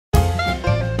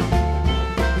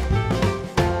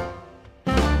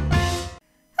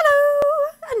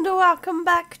welcome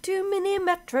back to Mini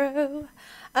Metro.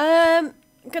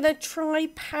 Gonna try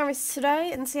Paris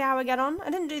today and see how I get on. I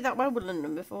didn't do that well with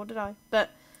London before, did I? But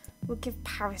we'll give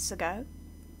Paris a go.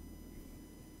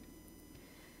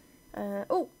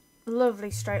 Oh,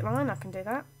 lovely straight line, I can do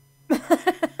that.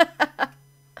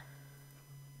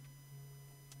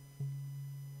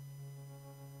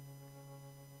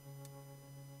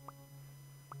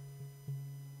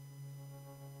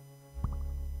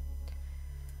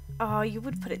 Oh, you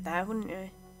would put it there, wouldn't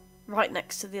you? Right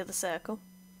next to the other circle.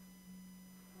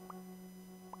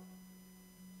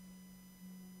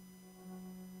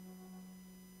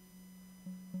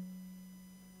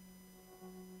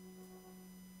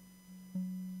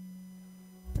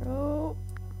 Oh.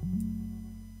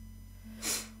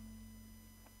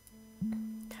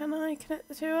 Can I connect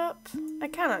the two up? I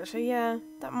can actually, yeah.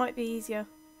 That might be easier.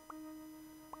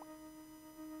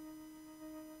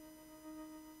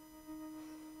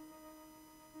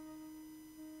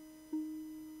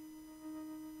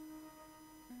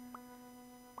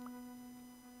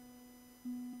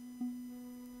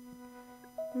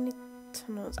 How many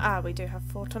tunnels? Ah, we do have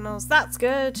 4 tunnels. That's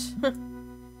good.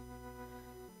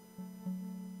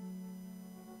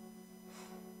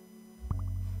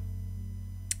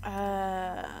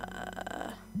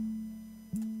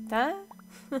 There?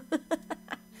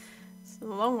 It's a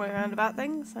long way around about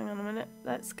things. Hang on a minute.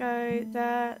 Let's go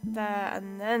there, there,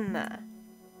 and then there.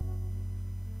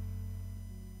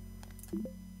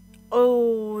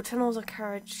 Oh, tunnels of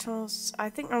courage. Tunnels. I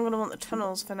think I'm going to want the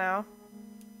tunnels for now.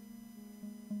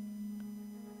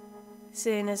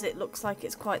 Seeing as it looks like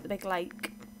it's quite the big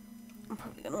lake. I'm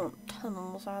probably going to want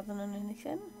tunnels rather than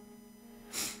anything.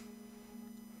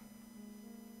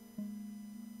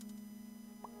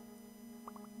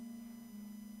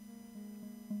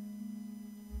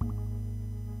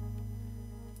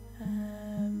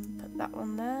 Put that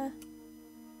one there.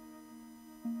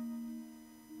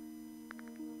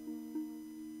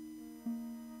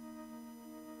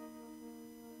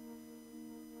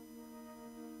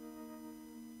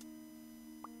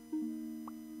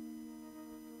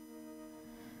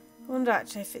 I wonder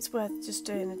actually if it's worth just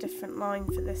doing a different line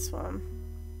for this one.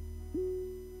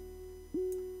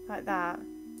 Like that.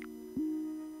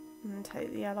 And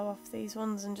take the yellow off these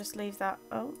ones and just leave that,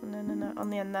 oh, no, on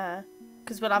the end there.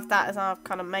 Because we'll have that as our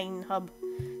kind of main hub.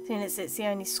 Seeing as it's the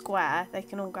only square, they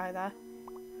can all go there.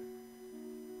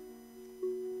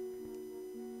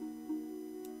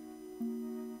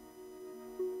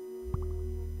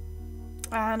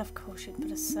 And of course you'd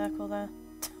put a circle there.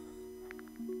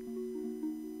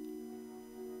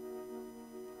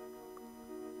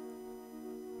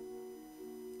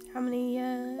 How many,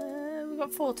 we've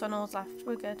got 4 tunnels left,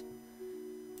 we're good.